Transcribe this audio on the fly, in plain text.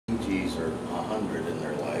100 in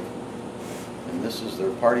their life. And this is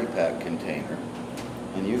their party pack container.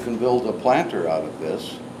 And you can build a planter out of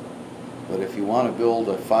this, but if you want to build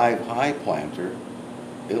a 5-high planter,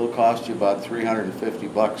 it'll cost you about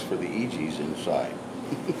 $350 for the EGs inside.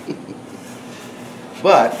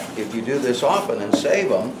 But if you do this often and save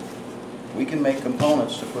them, we can make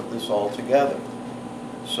components to put this all together.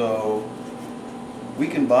 So we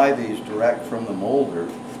can buy these direct from the molder,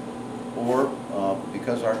 or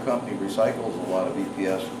because our company recycles a lot of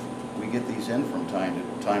EPS, we get these in from time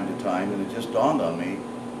to time, and it just dawned on me,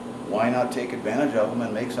 why not take advantage of them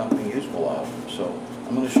and make something useful out of them? So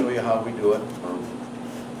I'm going to show you how we do it.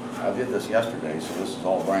 I did this yesterday, so this is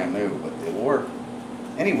all brand new, but it'll work.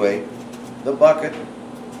 Anyway, the bucket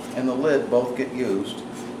and the lid both get used.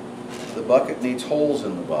 The bucket needs holes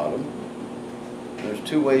in the bottom. There's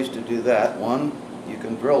two ways to do that. One, you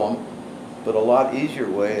can drill them, but a lot easier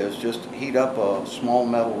way is just heat up a small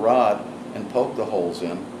metal rod and poke the holes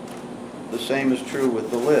in. The same is true with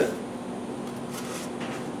the lid.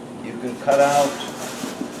 You can cut out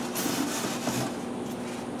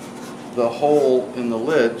the hole in the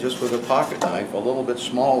lid just with a pocket knife, a little bit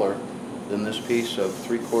smaller than this piece of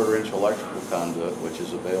 3/4 inch electrical conduit, which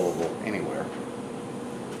is available anywhere,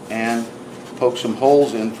 and poke some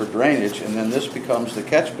holes in for drainage, and then this becomes the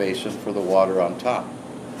catch basin for the water on top.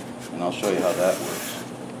 And I'll show you how that works.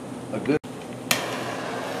 A good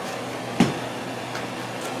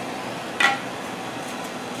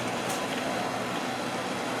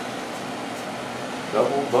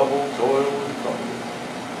double bubble soil and trouble.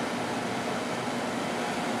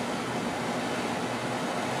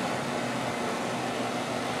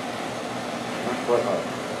 Not quite hard.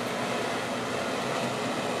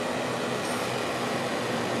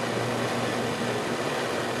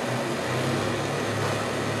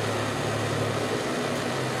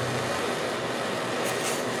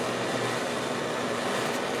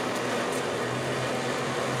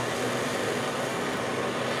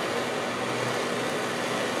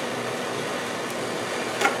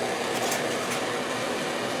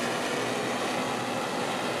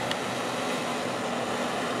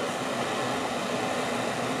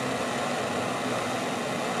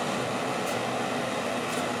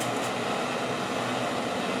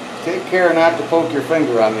 Take care not to poke your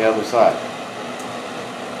finger on the other side.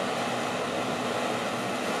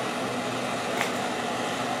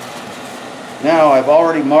 Now I've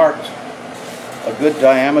already marked a good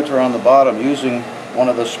diameter on the bottom using one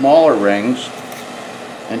of the smaller rings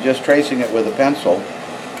and just tracing it with a pencil.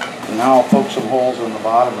 And now I'll poke some holes in the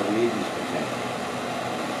bottom of the EGs container.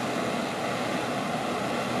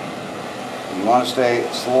 You want to stay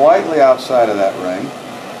slightly outside of that ring.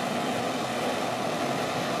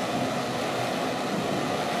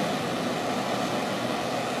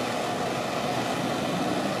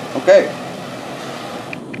 Okay.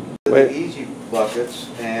 The EG buckets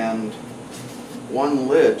and one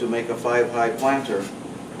lid to make a 5-high planter,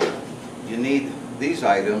 you need these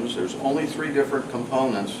items. There's only 3 different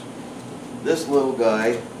components. This little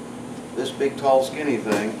guy, this big tall skinny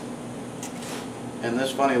thing, and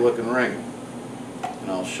this funny looking ring.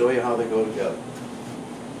 And I'll show you how they go together.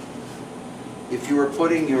 If you were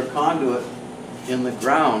putting your conduit in the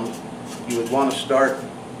ground, you would want to start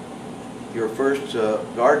your first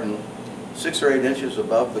garden 6 or 8 inches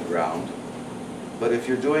above the ground. But if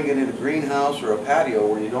you're doing it in a greenhouse or a patio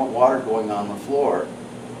where you don't want water going on the floor,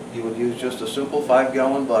 you would use just a simple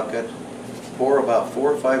 5-gallon bucket, pour about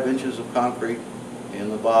 4 or 5 inches of concrete in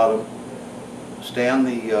the bottom, stand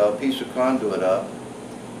the piece of conduit up,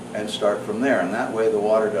 and start from there. And that way the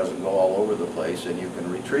water doesn't go all over the place, and you can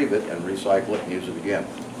retrieve it and recycle it and use it again.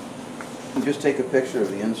 And just take a picture of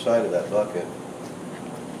the inside of that bucket,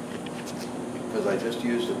 because I just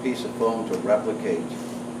used a piece of foam to replicate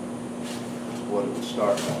what it would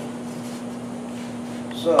start with.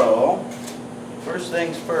 So, first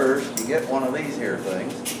things first, you get one of these here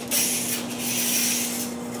things.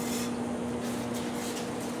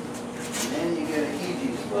 And then you get an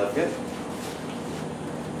EG's bucket.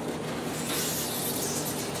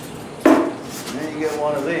 And then you get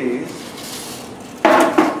one of these.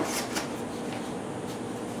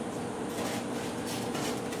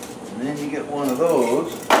 And then you get one of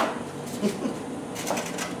those.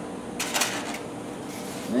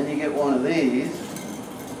 And then you get one of these.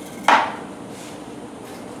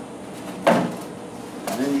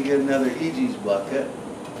 And then you get another EG's bucket.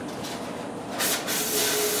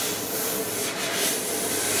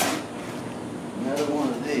 Another one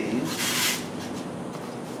of these.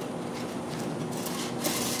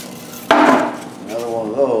 Another one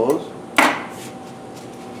of those.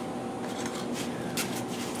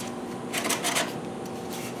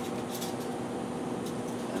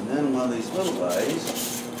 then one of these little guys.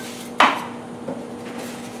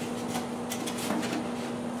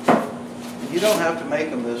 You don't have to make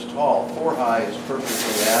them this tall. 4 high is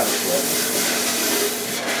perfectly adequate.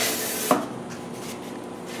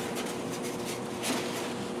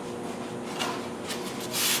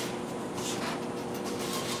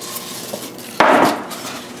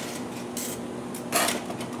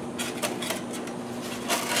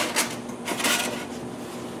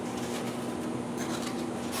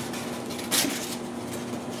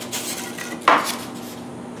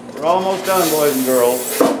 We're almost done, boys and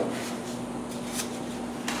girls.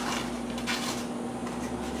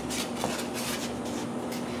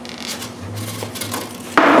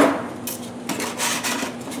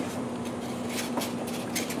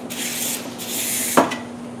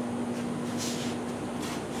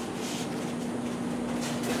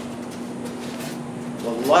 The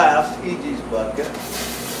last EG's bucket.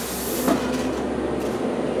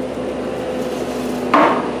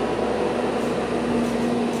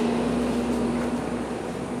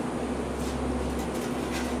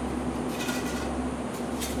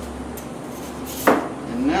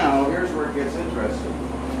 And now, here's where it gets interesting.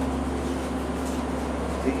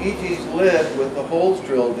 The EG's lid with the holes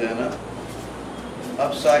drilled in it,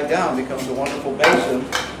 upside down, becomes a wonderful basin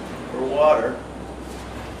for water.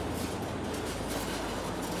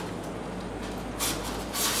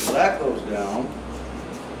 So that goes down.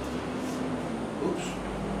 Oops.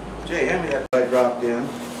 Jay, hand me that I dropped in.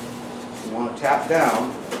 You want to tap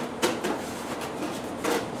down,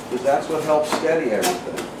 because that's what helps steady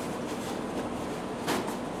everything.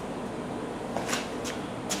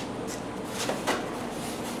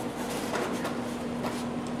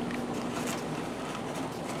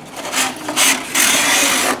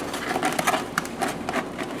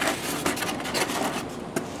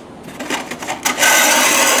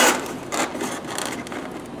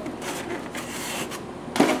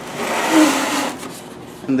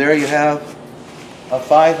 And there you have a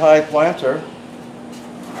 5-high planter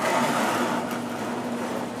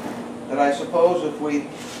that I suppose if we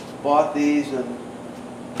bought these and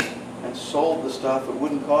sold the stuff, it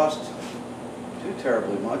wouldn't cost too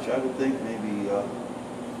terribly much. I would think maybe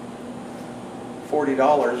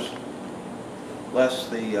 $40 less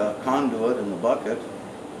the conduit and the bucket.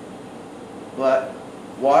 But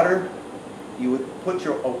water, you would put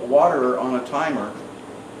your water on a timer,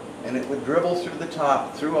 and it would dribble through the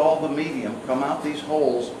top, through all the medium, come out these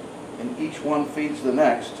holes, and each one feeds the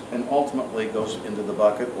next, and ultimately goes into the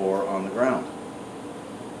bucket or on the ground.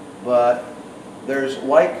 But there's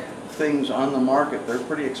like things on the market. They're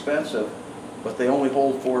pretty expensive, but they only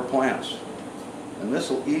hold 4 plants. And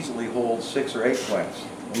this will easily hold 6 or 8 plants.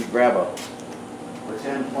 Let me grab a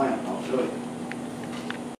pretend plant, I'll show you.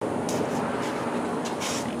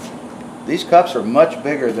 These cups are much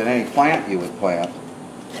bigger than any plant you would plant.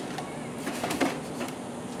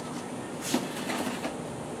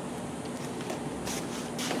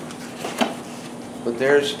 But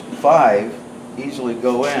there's 5 easily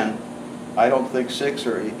go in. I don't think 6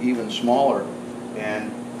 are even smaller.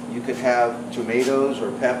 And you could have tomatoes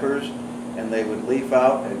or peppers, and they would leaf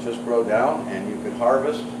out and just grow down, and you could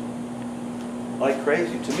harvest like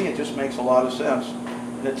crazy. To me, it just makes a lot of sense.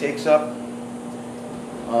 And it takes up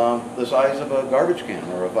the size of a garbage can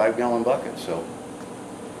or a 5-gallon bucket. So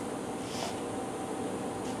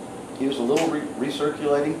use a little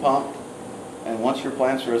recirculating pump. And once your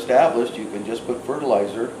plants are established, you can just put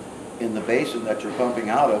fertilizer in the basin that you're pumping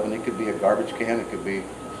out of, and it could be a garbage can, it could be,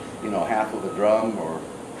 you know, half of a drum or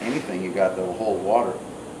anything you got that will hold water.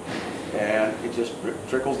 And it just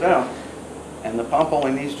trickles down. And the pump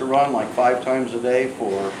only needs to run like 5 times a day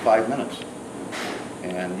for 5 minutes.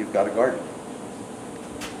 And you've got a garden.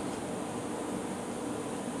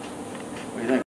 What do you think?